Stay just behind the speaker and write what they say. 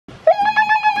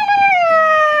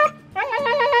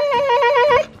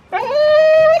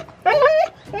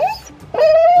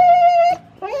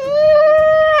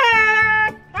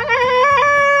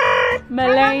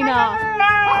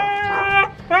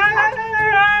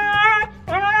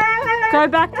Go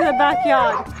back to the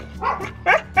backyard.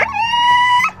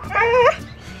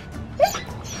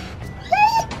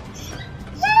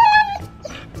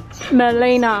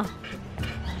 Mileena.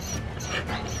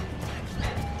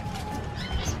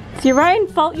 It's your own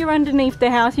fault you're underneath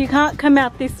the house. You can't come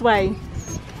out this way.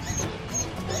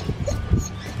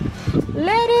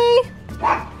 Letty!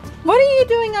 What are you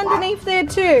doing underneath there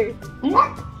too?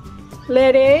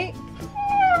 Letty?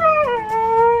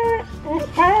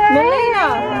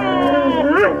 Mileena!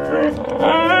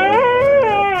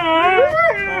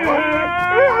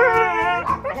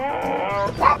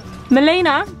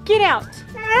 Mileena, get out!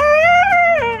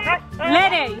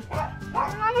 Letty!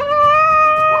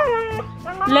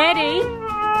 Letty!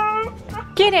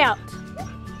 Get out!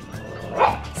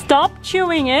 Stop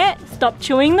chewing it! Stop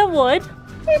chewing the wood!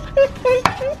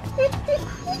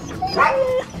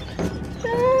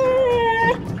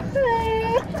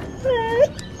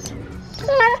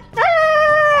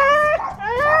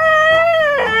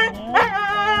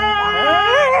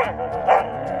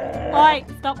 Oi,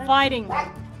 stop fighting!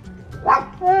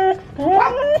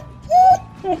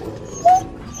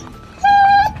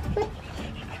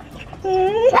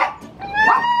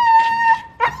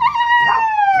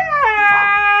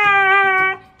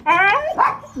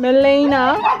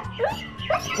 Mileena.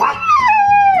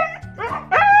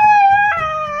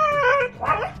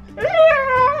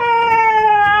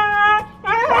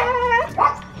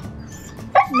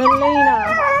 Mileena.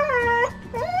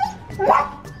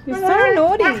 You're so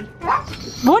naughty.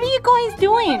 What are you guys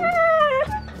doing?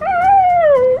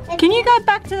 Can you go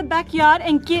back to the backyard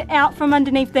and get out from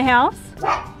underneath the house?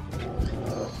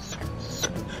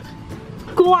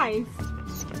 Guys.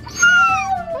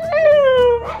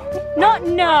 Not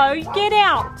no, get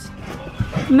out.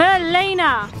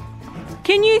 Mileena,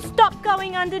 can you stop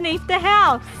going underneath the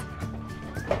house?